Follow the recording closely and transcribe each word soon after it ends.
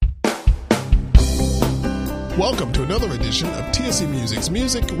Welcome to another edition of TSC Music's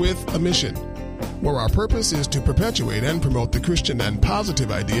Music with a Mission, where our purpose is to perpetuate and promote the Christian and positive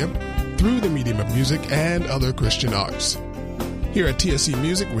idea through the medium of music and other Christian arts. Here at TSC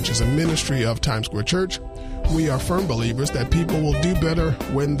Music, which is a ministry of Times Square Church, we are firm believers that people will do better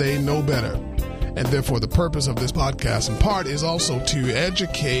when they know better. And therefore, the purpose of this podcast, in part, is also to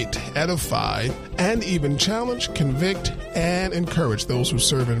educate, edify, and even challenge, convict, and encourage those who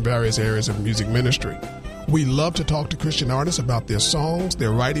serve in various areas of music ministry. We love to talk to Christian artists about their songs,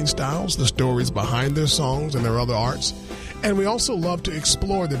 their writing styles, the stories behind their songs and their other arts. And we also love to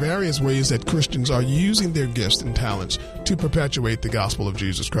explore the various ways that Christians are using their gifts and talents to perpetuate the gospel of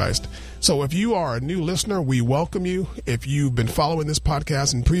Jesus Christ. So if you are a new listener, we welcome you. If you've been following this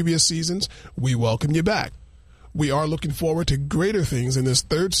podcast in previous seasons, we welcome you back. We are looking forward to greater things in this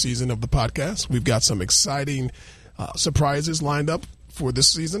third season of the podcast. We've got some exciting surprises lined up for this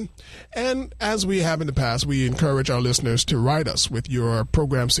season. And as we have in the past, we encourage our listeners to write us with your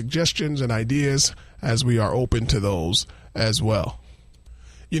program suggestions and ideas, as we are open to those as well.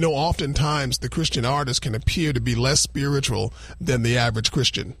 You know, oftentimes the Christian artist can appear to be less spiritual than the average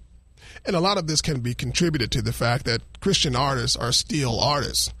Christian. And a lot of this can be contributed to the fact that Christian artists are still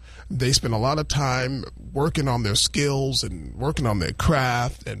artists. They spend a lot of time working on their skills and working on their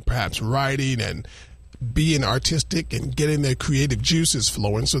craft and perhaps writing and being artistic and getting their creative juices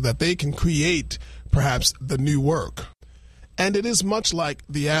flowing so that they can create perhaps the new work. And it is much like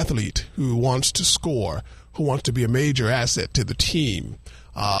the athlete who wants to score, who wants to be a major asset to the team.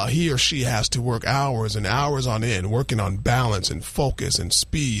 He or she has to work hours and hours on end, working on balance and focus and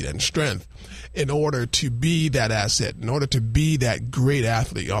speed and strength in order to be that asset, in order to be that great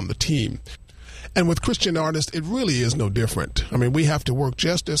athlete on the team. And with Christian artists, it really is no different. I mean, we have to work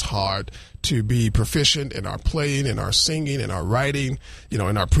just as hard to be proficient in our playing, in our singing, in our writing, in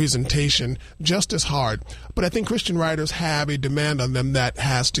our presentation, just as hard. But I think Christian writers have a demand on them that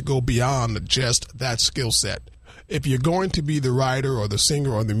has to go beyond just that skill set. If you're going to be the writer or the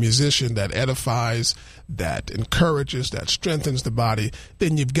singer or the musician that edifies, that encourages, that strengthens the body,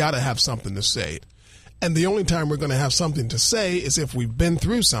 then you've got to have something to say. And the only time we're going to have something to say is if we've been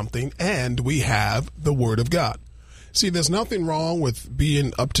through something and we have the Word of God. See, there's nothing wrong with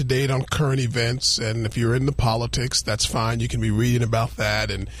being up to date on current events. And if you're into politics, that's fine. You can be reading about that.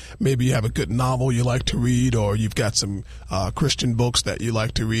 And maybe you have a good novel you like to read, or you've got some Christian books that you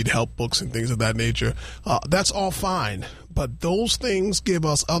like to read, help books and things of that nature. That's all fine. But those things give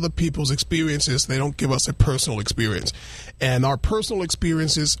us other people's experiences. They don't give us a personal experience. And our personal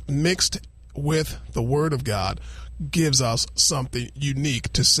experiences mixed with the Word of God gives us something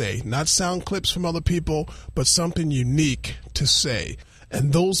unique to say. Not sound clips from other people, but something unique to say.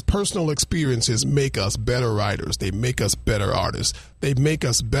 And those personal experiences make us better writers. They make us better artists. They make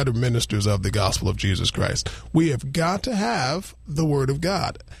us better ministers of the gospel of Jesus Christ. We have got to have the Word of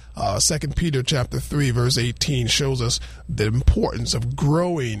God. 2 Peter chapter 3, verse 18 shows us the importance of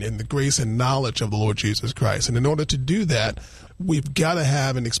growing in the grace and knowledge of the Lord Jesus Christ. And in order to do that, we've got to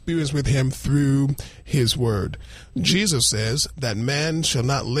have an experience with Him through His Word. Jesus says that man shall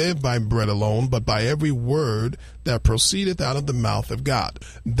not live by bread alone, but by every word that proceedeth out of the mouth of God.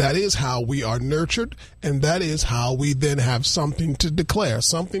 That is how we are nurtured, and that is how we then have something to declare,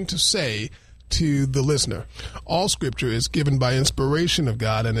 something to say to the listener. All Scripture is given by inspiration of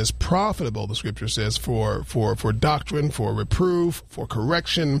God and is profitable, the Scripture says, for doctrine, for reproof, for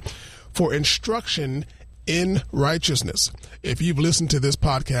correction, for instruction in righteousness. If you've listened to this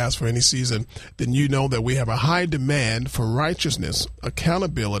podcast for any season, then you know that we have a high demand for righteousness,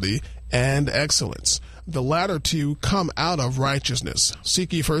 accountability, and excellence. The latter two come out of righteousness.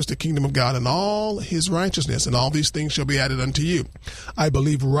 Seek ye first the kingdom of God and all His righteousness, and all these things shall be added unto you. I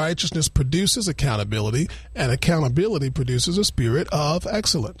believe righteousness produces accountability, and accountability produces a spirit of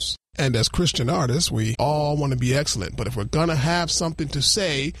excellence. And as Christian artists, we all want to be excellent. But if we're going to have something to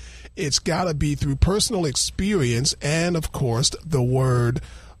say, it's got to be through personal experience and, of course, the Word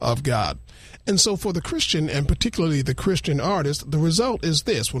of God. And so for the Christian, and particularly the Christian artist, the result is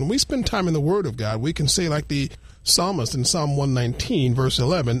this. When we spend time in the Word of God, we can say like the psalmist in Psalm 119, verse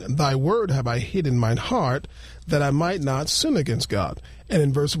 11, Thy word have I hid in mine heart, that I might not sin against God. And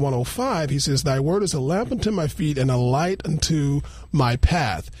in verse 105, he says, Thy word is a lamp unto my feet and a light unto my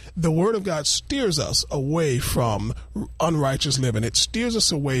path. The Word of God steers us away from unrighteous living. It steers us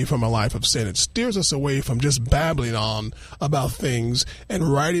away from a life of sin. It steers us away from just babbling on about things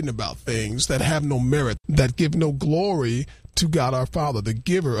and writing about things that have no merit, that give no glory to God our Father, the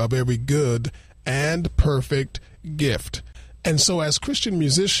giver of every good and perfect gift. And so as Christian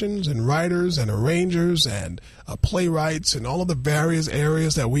musicians and writers and arrangers and playwrights and all of the various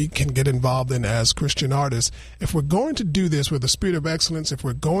areas that we can get involved in as Christian artists, if we're going to do this with a spirit of excellence, if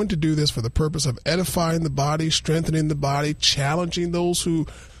we're going to do this for the purpose of edifying the body, strengthening the body, challenging those who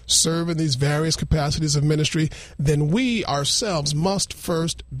serve in these various capacities of ministry, then we ourselves must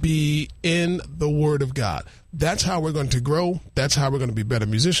first be in the Word of God. That's how we're going to grow. That's how we're going to be better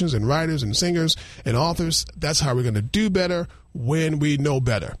musicians and writers and singers and authors. That's how we're going to do better when we know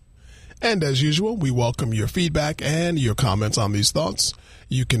better. And as usual, we welcome your feedback and your comments on these thoughts.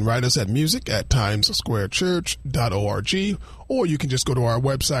 You can write us at music@timessquarechurch.org, or you can just go to our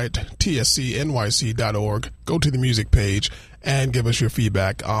website, tscnyc.org, go to the music page, and give us your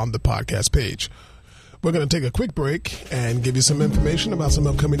feedback on the podcast page. We're going to take a quick break and give you some information about some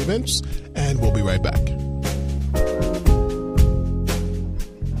upcoming events, and we'll be right back.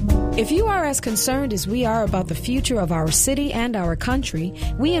 If you are as concerned as we are about the future of our city and our country,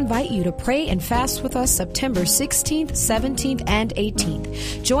 we invite you to pray and fast with us September 16th, 17th, and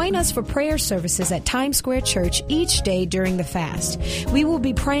 18th. Join us for prayer services at Times Square Church each day during the fast. We will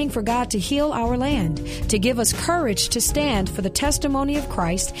be praying for God to heal our land, to give us courage to stand for the testimony of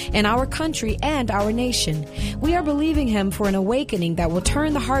Christ in our country and our nation. We are believing Him for an awakening that will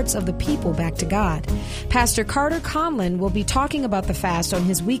turn the hearts of the people back to God. Pastor Carter Conlon will be talking about the fast on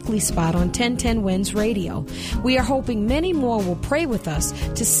his weekly spot on 1010 Winds Radio. We are hoping many more will pray with us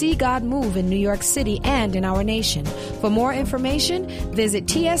to see God move in New York City and in our nation. For more information, visit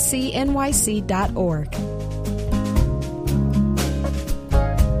tscnyc.org.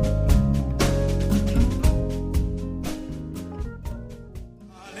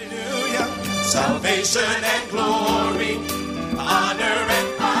 Hallelujah. Salvation and glory, honor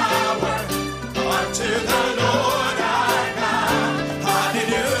and power unto the Lord our God.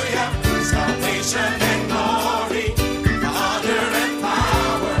 Hallelujah. Salvation and glory, honor and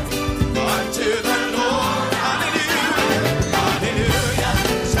power unto the Lord. Hallelujah. Hallelujah.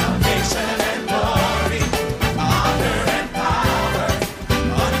 Salvation and glory, honor and power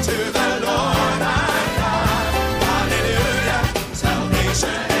unto the Lord our God. Hallelujah.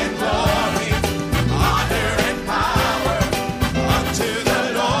 Salvation and glory, honor and power unto the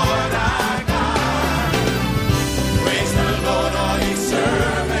Lord our God. Praise the Lord, all ye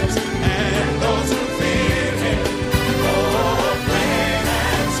servants, and those who fear Him, both great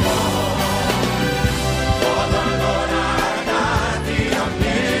and small. For the Lord our God, the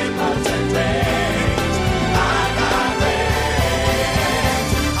omnipotent reigns. Our God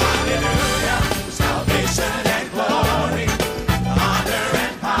reigns. Hallelujah. Salvation and glory, honor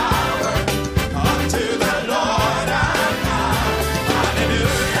and power unto the Lord our God.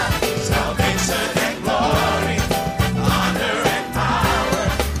 Hallelujah. Salvation and glory, honor and power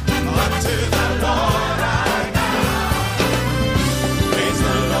unto the Lord our God. Praise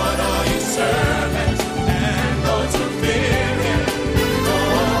the Lord, all ye servants, and those who fear Him,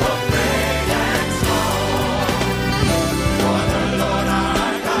 both great and small. For the Lord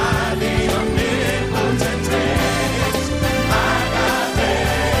our God, the omnipotent reigns. Our God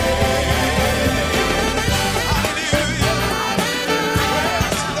reigns. Hallelujah. Praise the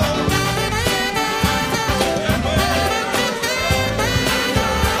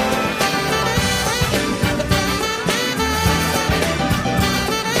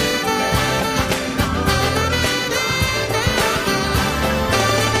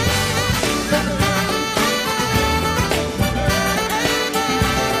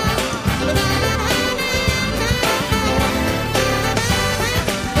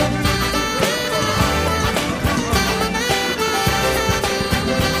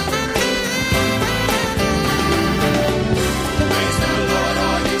Praise the Lord,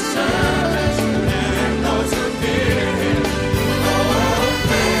 all ye servants, and those who fear Him, both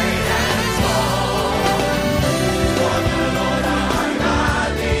great and small. For the Lord our God,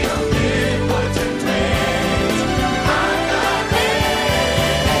 the omnipotent reigns. Our God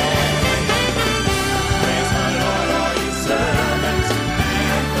reigns. Praise the Lord, all ye servants,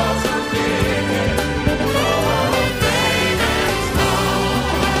 and those who fear Him, both great and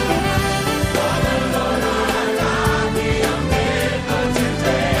small. For the Lord our God, the omnipotent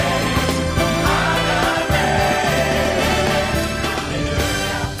reigns. Our God reigns.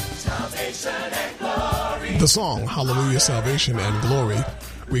 Hallelujah. Salvation and glory. The song, Hallelujah, Salvation and Glory,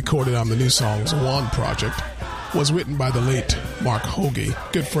 recorded on the New Songs One project, was written by the late Mark Hoge,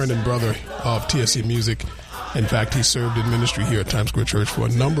 good friend and brother of TSC Music. In fact, he served in ministry here at Times Square Church for a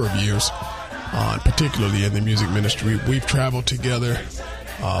number of years, particularly in the music ministry. We've traveled together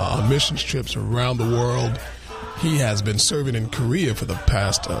on missions trips around the world. He has been serving in Korea for the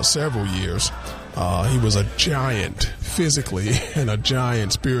past several years. He was a giant physically and a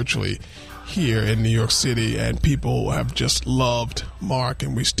giant spiritually here in New York City, and people have just loved Mark,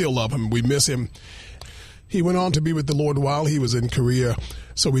 and we still love him. We miss him. He went on to be with the Lord while he was in Korea,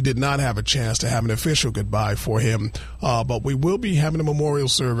 so we did not have a chance to have an official goodbye for him. But we will be having a memorial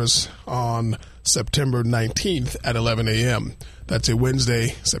service on September 19th at 11 a.m. That's a Wednesday,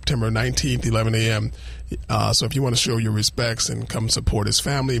 September 19th, 11 a.m. So if you want to show your respects and come support his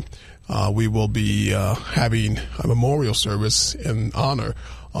family, we will be having a memorial service in honor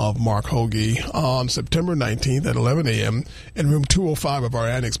of Mark Hoge on September 19th at 11 a.m. in room 205 of our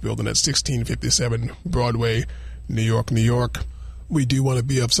annex building at 1657 Broadway, New York, New York. We do want to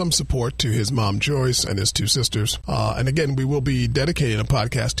be of some support to his mom, Joyce, and his two sisters. And again, we will be dedicating a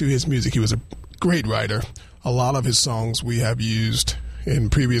podcast to his music. He was a great writer. A lot of his songs we have used in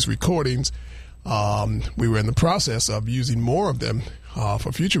previous recordings. We were in the process of using more of them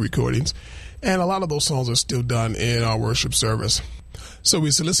for future recordings. And a lot of those songs are still done in our worship service. So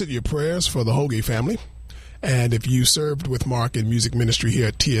we solicit your prayers for the Hoge family. And if you served with Mark in music ministry here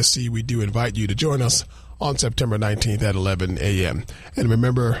at TSC, we do invite you to join us on September 19th at 11 a.m. And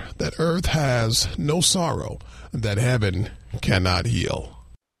remember that earth has no sorrow that heaven cannot heal.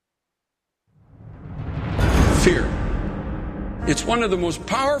 Fear. It's one of the most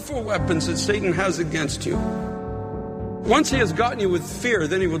powerful weapons that Satan has against you. Once he has gotten you with fear,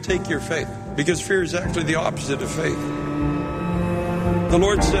 then he will take your faith, because fear is actually the opposite of faith. The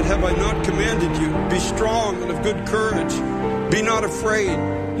Lord said, "Have I not commanded you? Be strong and of good courage. Be not afraid,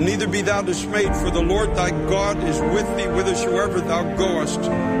 neither be thou dismayed, for the Lord thy God is with thee whithersoever thou goest."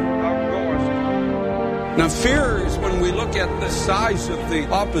 Now, fear is when we look at the size of the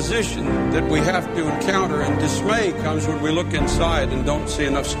opposition that we have to encounter, and dismay comes when we look inside and don't see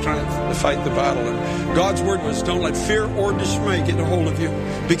enough strength to fight the battle. And God's word was, don't let fear or dismay get a hold of you,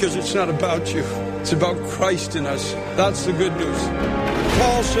 because it's not about you. It's about Christ in us. That's the good news.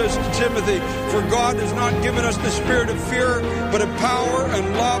 Paul says to Timothy, "For God has not given us the spirit of fear, but of power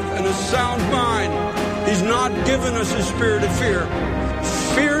and love and a sound mind." He's not given us a spirit of fear.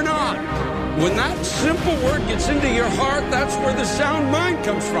 Fear not. When that simple word gets into your heart, that's where the sound mind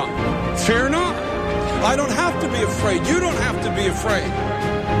comes from. Fear not. I don't have to be afraid. You don't have to be afraid.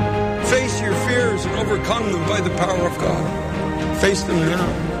 Face your fears and overcome them by the power of God. Face them now.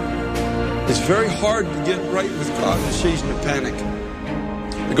 It's very hard to get right with God in a season of panic.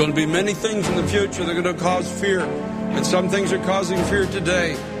 There are going to be many things in the future that are going to cause fear. And some things are causing fear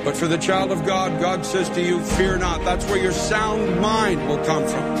today. But for the child of God, God says to you, fear not. That's where your sound mind will come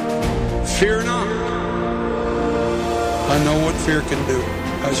from. Fear not. I know what fear can do.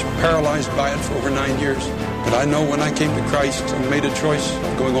 I was paralyzed by it for over 9 years. But I know when I came to Christ and made a choice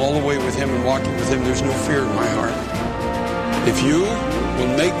of going all the way with Him and walking with Him, there's no fear in my heart. If you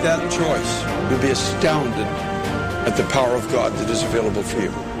will make that choice, you'll be astounded at the power of God that is available for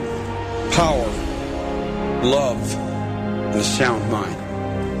you. Power, love, and a sound mind.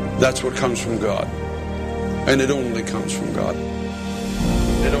 That's what comes from God. And it only comes from God.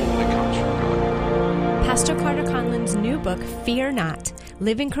 It only comes from God. Pastor Carter Conlon's new book, Fear Not,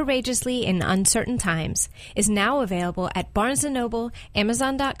 Living Courageously in Uncertain Times, is now available at Barnes & Noble,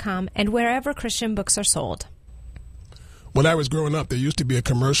 Amazon.com, and wherever Christian books are sold. When I was growing up, there used to be a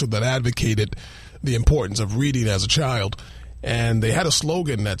commercial that advocated the importance of reading as a child, and they had a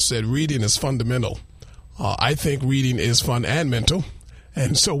slogan that said, reading is fundamental. I think reading is fun and mental,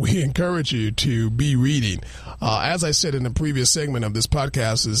 and so we encourage you to be reading. As I said in the previous segment of this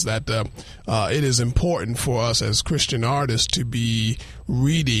podcast, is that it is important for us as Christian artists to be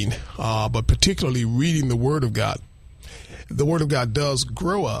reading, but particularly reading the Word of God. The Word of God does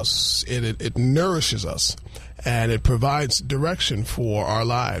grow us, it nourishes us, and it provides direction for our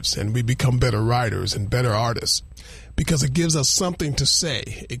lives, and we become better writers and better artists because it gives us something to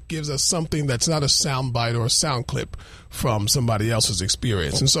say. It gives us something that's not a sound bite or a sound clip from somebody else's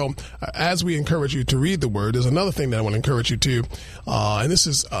experience. And so as we encourage you to read the Word, there's another thing that I want to encourage you to, and this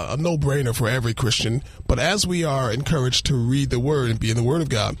is a no-brainer for every Christian, but as we are encouraged to read the Word and be in the Word of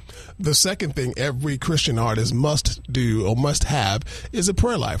God, the second thing every Christian artist must do or must have is a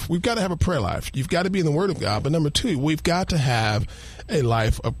prayer life. We've got to have a prayer life. You've got to be in the Word of God, but number two, we've got to have a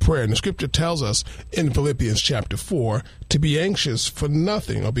life of prayer. And the Scripture tells us in Philippians chapter 4 therefore, to be anxious for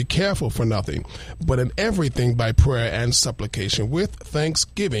nothing, or be careful for nothing, but in everything by prayer and supplication with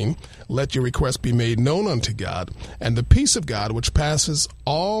thanksgiving, let your requests be made known unto God, and the peace of God, which passes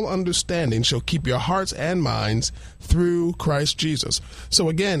all understanding, shall keep your hearts and minds through Christ Jesus. So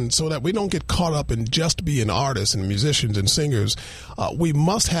again, so that we don't get caught up in just being artists and musicians and singers, we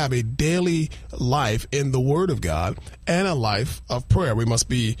must have a daily life in the Word of God and a life of prayer. We must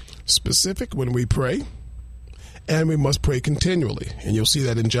be specific when we pray, and we must pray continually. And you'll see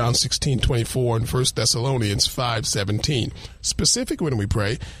that in John 16:24 and 1 Thessalonians 5:17. Specific when we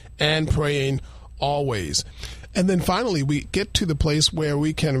pray, and praying always. And then finally, we get to the place where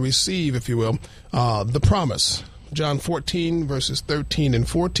we can receive, if you will, the promise. John 14, verses 13 and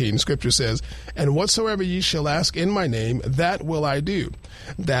 14, Scripture says, "And whatsoever ye shall ask in my name, that will I do,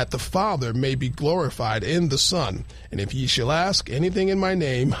 that the Father may be glorified in the Son. And if ye shall ask anything in my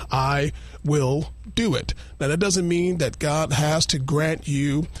name, I will do it." Now, that doesn't mean that God has to grant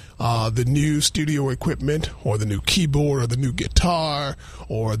you the new studio equipment, or the new keyboard, or the new guitar,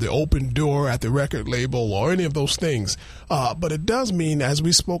 or the open door at the record label, or any of those things. But it does mean, as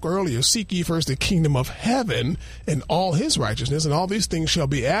we spoke earlier, seek ye first the kingdom of heaven and all his righteousness, and all these things shall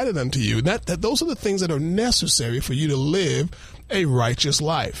be added unto you. That those are the things that are necessary for you to live a righteous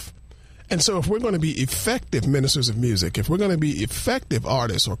life. And so if we're going to be effective ministers of music, if we're going to be effective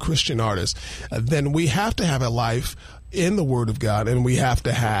artists or Christian artists, then we have to have a life in the Word of God, and we have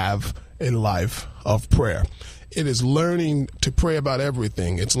to have a life of prayer. It is learning to pray about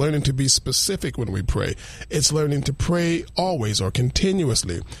everything. It's learning to be specific when we pray. It's learning to pray always or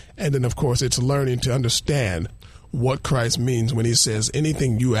continuously. And then, of course, it's learning to understand what Christ means when he says,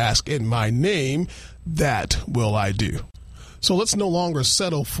 "Anything you ask in my name, that will I do." So let's no longer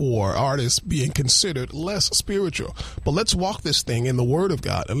settle for artists being considered less spiritual, but let's walk this thing in the Word of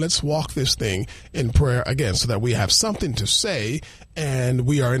God, and let's walk this thing in prayer again, so that we have something to say and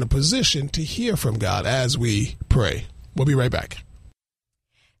we are in a position to hear from God as we pray. We'll be right back.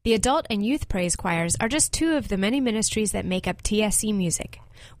 The adult and youth praise choirs are just two of the many ministries that make up TSC Music.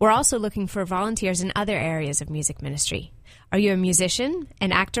 We're also looking for volunteers in other areas of music ministry. Are you a musician,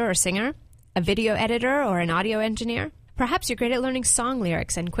 an actor or singer, a video editor, or an audio engineer? Perhaps you're great at learning song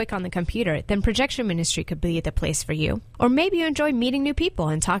lyrics and quick on the computer, then projection ministry could be the place for you. Or maybe you enjoy meeting new people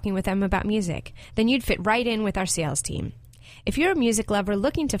and talking with them about music, then you'd fit right in with our sales team. If you're a music lover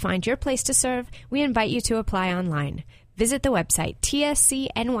looking to find your place to serve, we invite you to apply online. Visit the website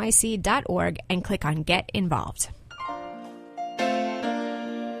tscnyc.org and click on Get Involved.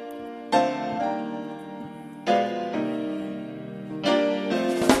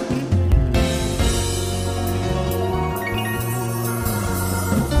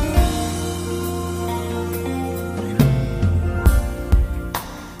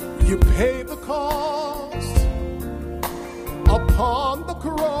 You pay the cost upon the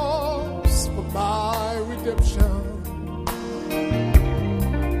cross for my redemption.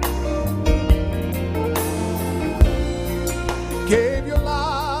 Gave your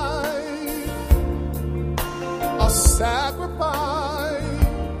life a sacrifice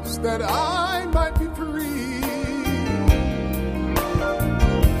that I might be free.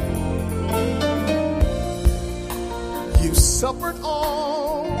 You suffered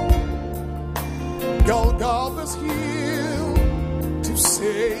on Golgotha's hill to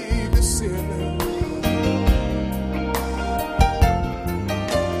save the sinner.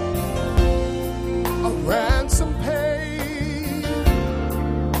 A ransom paid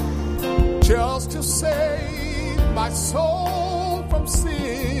just to save my soul from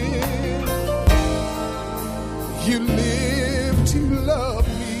sin. You lived to love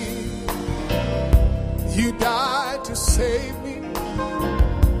me. You died to save me.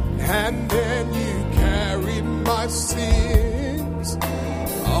 And then you carried my sins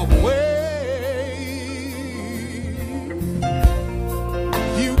away.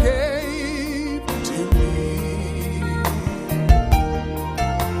 You gave to me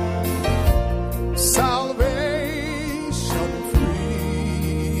salvation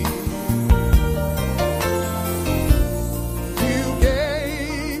free. You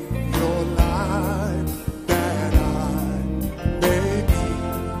gave your life that I may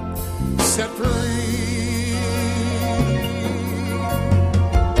be set free.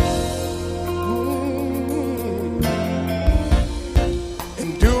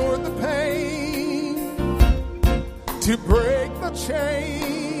 Endure the pain to break the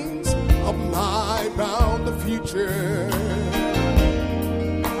chains of my bound future.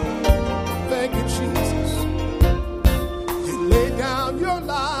 Thank you, Jesus. You laid down your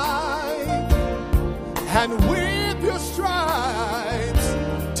life, and with your stripes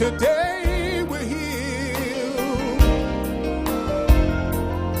today we're healed.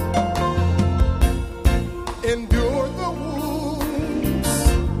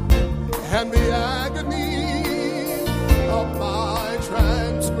 and the agony of my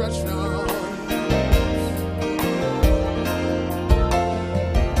transgression.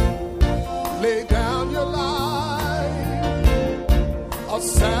 Lay down your life, a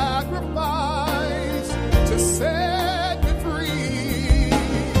sacrifice to set me free.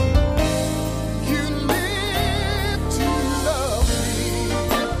 You live to love me.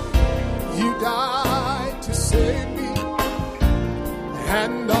 You died to save me.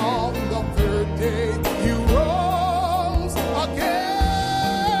 And on the third day you rose again.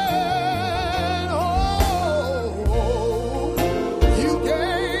 Oh, you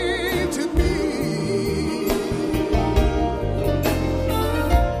gave to me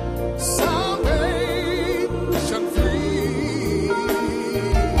salvation free.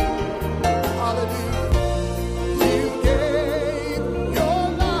 Hallelujah. You gave your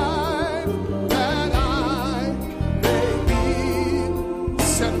life that I may be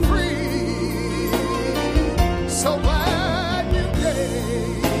set free. So glad you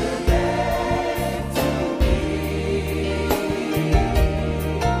gave to me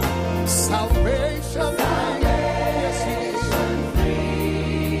salvation free. Yes,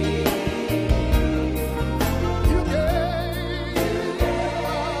 you gave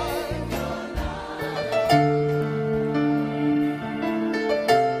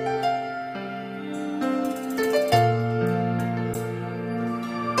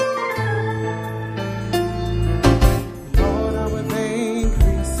Lord, I'm with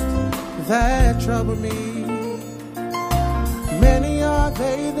increased that trouble me. Many are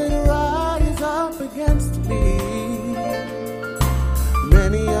they that rise up against me.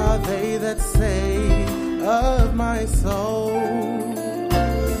 Many are they that say of my soul,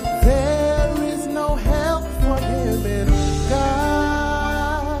 there is no help for him in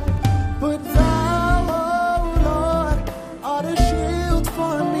God. But thou, O Lord, art a shield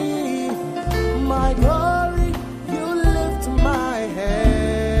for me, my glory, you lift my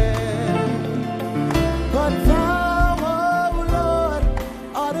head. But thou, O Lord,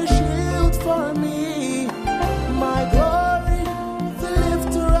 art a shield for me, my glory, the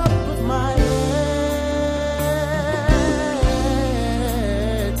lifter up of my head.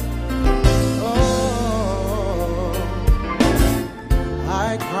 Oh,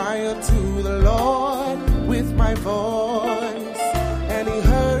 I cry out to the Lord with my voice, and he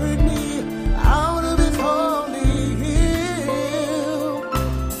heard me out of his holy hill.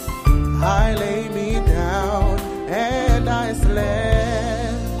 I lay me down and I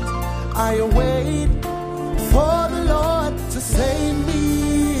slept. I await for the Lord to save me.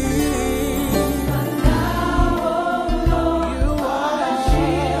 You are a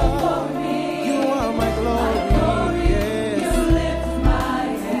shield for me. You are my glory. Yes. You lift my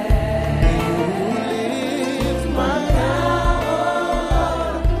head. You lift my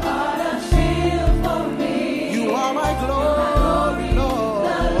head. Art a shield for me. You are my glory, Lord.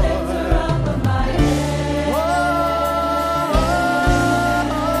 The lifter up of my head. Whoa,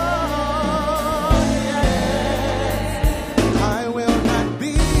 yes. I will not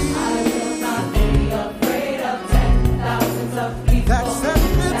be Afraid of 10,000s of people. that set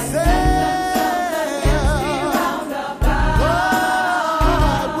itself. Round about. I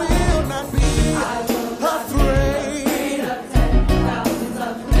will not be afraid Of 10,000s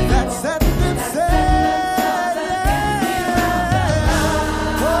of people. that set itself.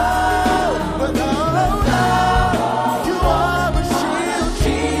 Oh, but oh, you are a shield,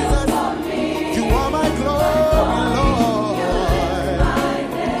 Jesus. You are my glory, Lord.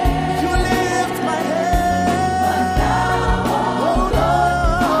 You lift my head. Oh,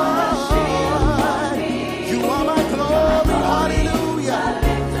 Lord. You are my glory, hallelujah.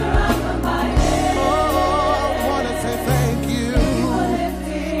 Oh, I want to say thank you.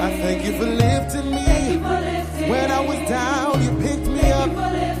 I thank you for lifting me. When I was down, you picked me up.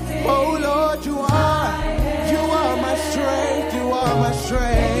 Oh, Lord, you are my strength. You are my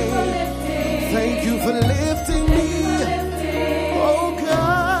strength. Thank you for lifting me. Oh,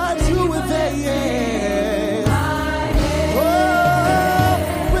 God, you were there, yes. Oh,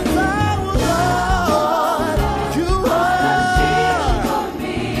 without Lord,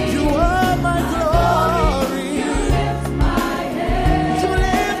 you are my glory. You lift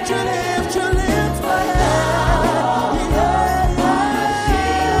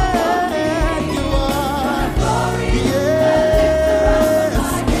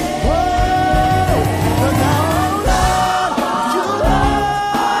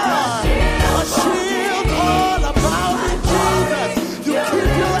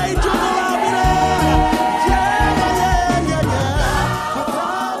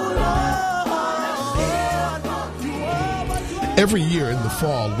Every year in the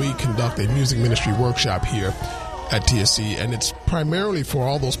fall, we conduct a music ministry workshop here at TSC, and it's primarily for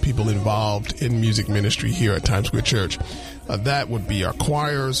all those people involved in music ministry here at Times Square Church. That would be our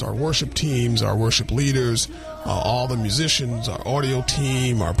choirs, our worship teams, our worship leaders, all the musicians, our audio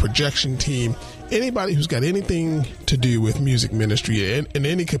team, our projection team, anybody who's got anything to do with music ministry in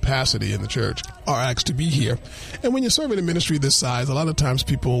any capacity in the church are asked to be here. And when you're serving a ministry this size, a lot of times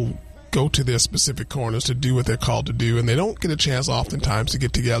people go to their specific corners to do what they're called to do, and they don't get a chance oftentimes to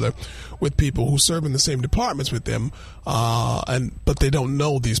get together with people who serve in the same departments with them, but they don't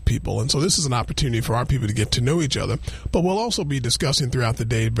know these people. And so this is an opportunity for our people to get to know each other. But we'll also be discussing throughout the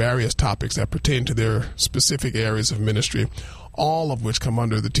day various topics that pertain to their specific areas of ministry, all of which come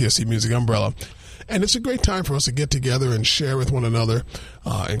under the TSC Music umbrella. And it's a great time for us to get together and share with one another,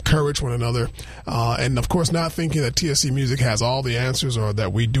 encourage one another, and of course not thinking that TSC Music has all the answers or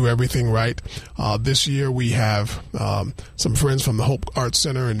that we do everything right. This year we have some friends from the Hope Arts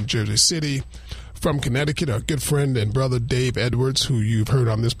Center in Jersey City. From Connecticut, our good friend and brother Dave Edwards, who you've heard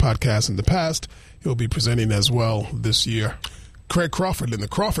on this podcast in the past. He'll be presenting as well this year. Craig Crawford and the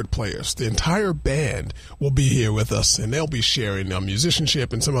Crawford Players, the entire band, will be here with us, and they'll be sharing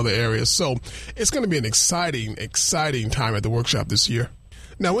musicianship and some other areas. So it's going to be an exciting time at the workshop this year.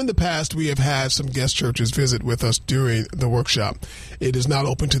 Now, in the past, we have had some guest churches visit with us during the workshop. It is not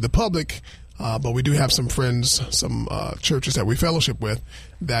open to the public, but we do have some friends, some churches that we fellowship with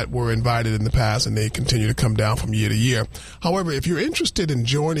that were invited in the past, and they continue to come down from year to year. However, if you're interested in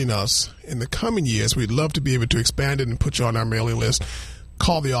joining us in the coming years, we'd love to be able to expand it and put you on our mailing list.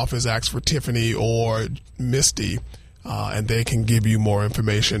 Call the office, ask for Tiffany or Misty, and they can give you more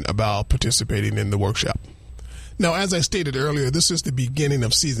information about participating in the workshop. Now, as I stated earlier, this is the beginning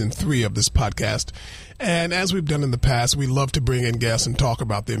of Season 3 of this podcast. And as we've done in the past, we love to bring in guests and talk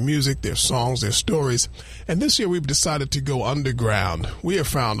about their music, their songs, their stories. And this year we've decided to go underground. We have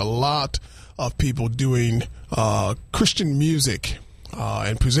found a lot of people doing Christian music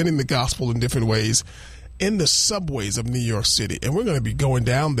and presenting the gospel in different ways in the subways of New York City. And we're going to be going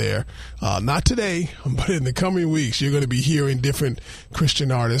down there, not today, but in the coming weeks. You're going to be hearing different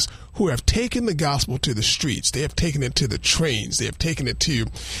Christian artists who have taken the gospel to the streets. They have taken it to the trains. They have taken it to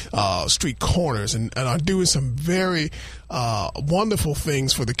street corners and are doing some very wonderful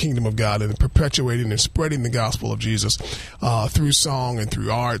things for the kingdom of God and perpetuating and spreading the gospel of Jesus through song and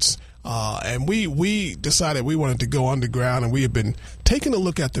through arts. And we decided we wanted to go underground, and we have been taking a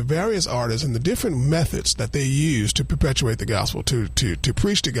look at the various artists and the different methods that they use to perpetuate the gospel, to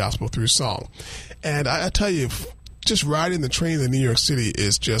preach the gospel through song. And I tell you, just riding the train in New York City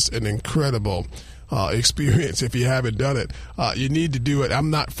is just an incredible experience. If you haven't done it, you need to do it. I'm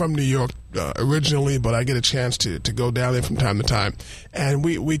not from New York originally, but I get a chance to go down there from time to time. And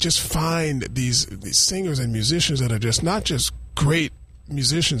we just find these singers and musicians that are just not just great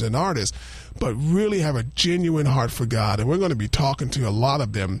musicians and artists, but really have a genuine heart for God. And we're going to be talking to a lot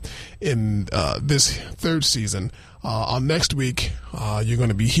of them in this third season. On next week, you're going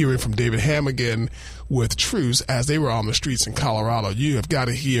to be hearing from David Ham again with Truce as they were on the streets in Colorado. You have got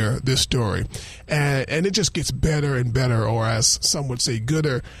to hear this story. And it just gets better and better, or as some would say,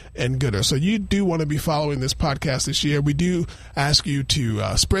 gooder and gooder. So you do want to be following this podcast this year. We do ask you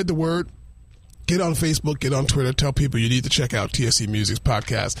to spread the word. Get on Facebook, get on Twitter, tell people you need to check out TSC Music's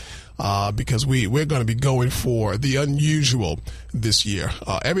podcast because we're going to be going for the unusual this year.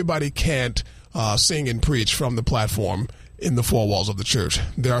 Everybody can't sing and preach from the platform in the four walls of the church.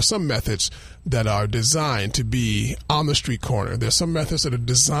 There are some methods that are designed to be on the street corner. There's some methods that are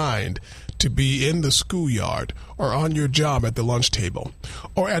designed to be in the schoolyard or on your job at the lunch table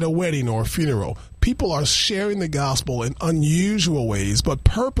or at a wedding or a funeral. People are sharing the gospel in unusual ways, but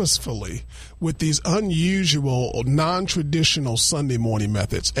purposefully with these unusual, non-traditional Sunday morning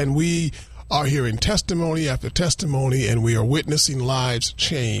methods. And we are hearing testimony after testimony, and we are witnessing lives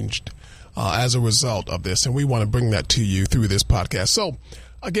changed as a result of this. And we want to bring that to you through this podcast. So,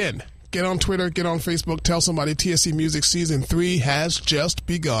 again, get on Twitter, get on Facebook, tell somebody TSC Music Season 3 has just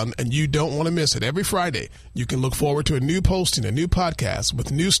begun, and you don't want to miss it. Every Friday, you can look forward to a new posting, a new podcast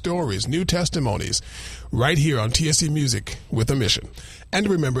with new stories, new testimonies, right here on TSC Music with a Mission. And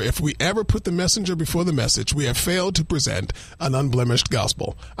remember, if we ever put the messenger before the message, we have failed to present an unblemished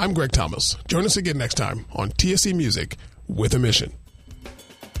gospel. I'm Greg Thomas. Join us again next time on TSC Music with a Mission.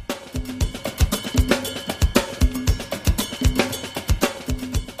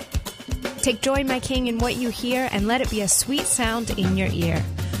 Take joy, my King, in what you hear, and let it be a sweet sound in your ear.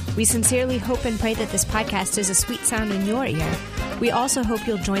 We sincerely hope and pray that this podcast is a sweet sound in your ear. We also hope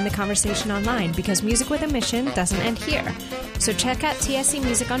you'll join the conversation online, because Music with a Mission doesn't end here. So check out TSC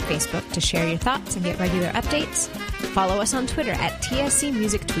Music on Facebook to share your thoughts and get regular updates. Follow us on Twitter at TSC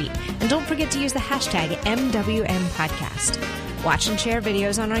Music Tweet. And don't forget to use the hashtag MWM Podcast. Watch and share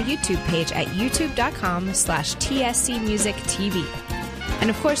videos on our YouTube page at youtube.com/TSC Music TV. And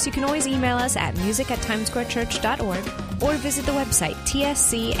of course, you can always email us at music@timesquarechurch.org or visit the website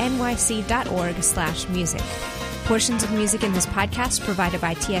tscnyc.org/music. Portions of music in this podcast provided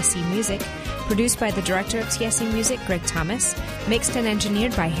by TSC Music, produced by the director of TSC Music, Greg Thomas, mixed and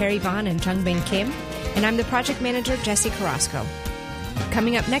engineered by Harry Vaughn and Jungbin Kim, and I'm the project manager, Jesse Carrasco.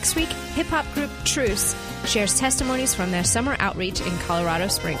 Coming up next week, hip-hop group Truce shares testimonies from their summer outreach in Colorado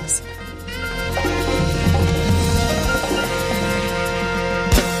Springs.